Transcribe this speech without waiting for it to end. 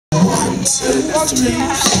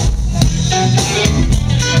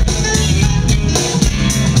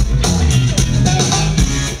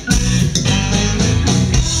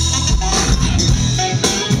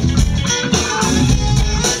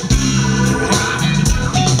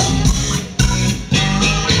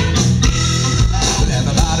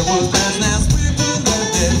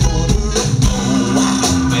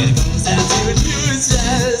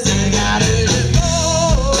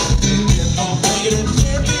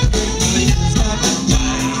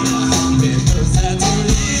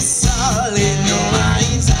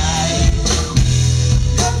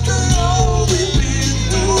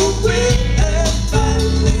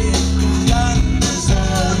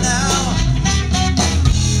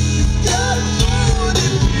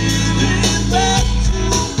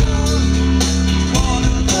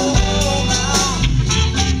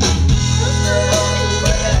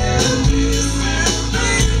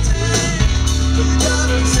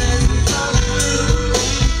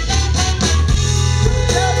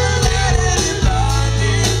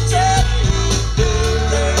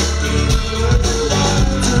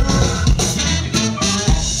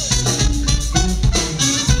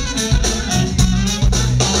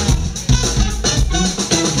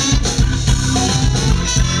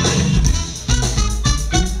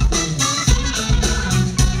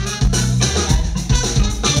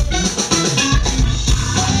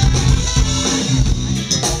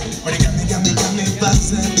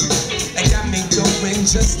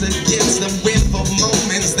Just against the wind for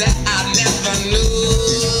moments that I never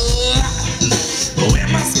knew. But where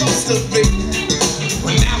am I supposed to be?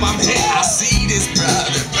 Well, now I'm here, I see this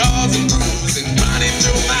brother, bros and bruising running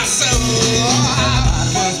through my soul.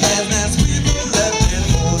 I was past that sweet left and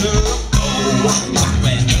older. Oh,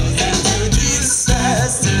 when those hands to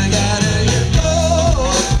Jesus together, you go.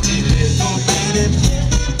 It don't get it,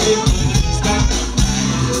 stop.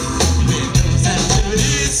 When those hands to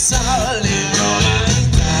Jesus, solid.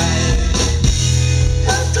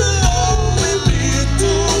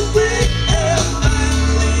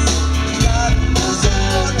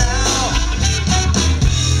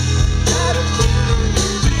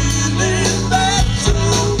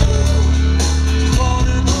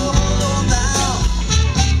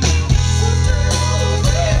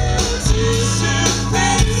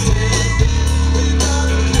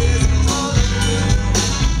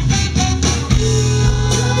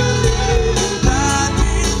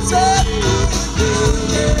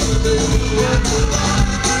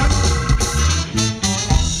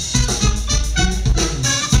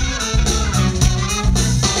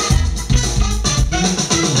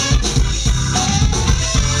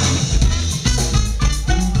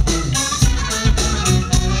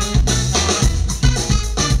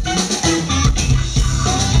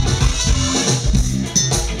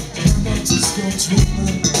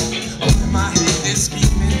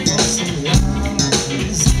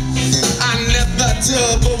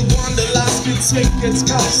 Tickets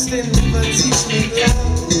costing, but teach me love.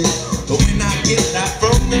 But when I get that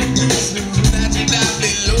from the person that you down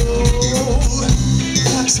below,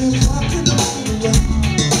 like some walking on the road,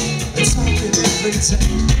 and talking every day.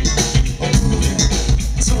 Oh, moving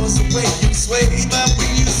towards the way you sway, but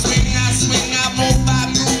when you swing, I move, I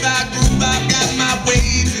groove, I've got my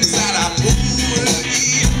waves inside, I move.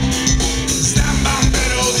 Stand by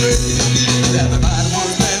middle grade. Everybody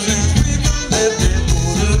wants pleasure, people live it.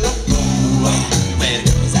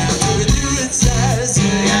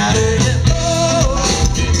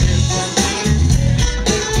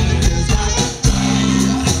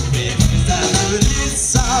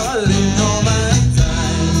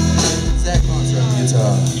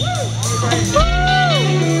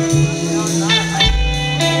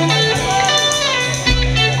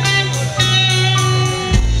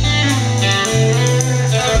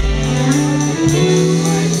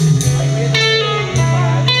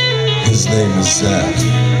 His name is Zach.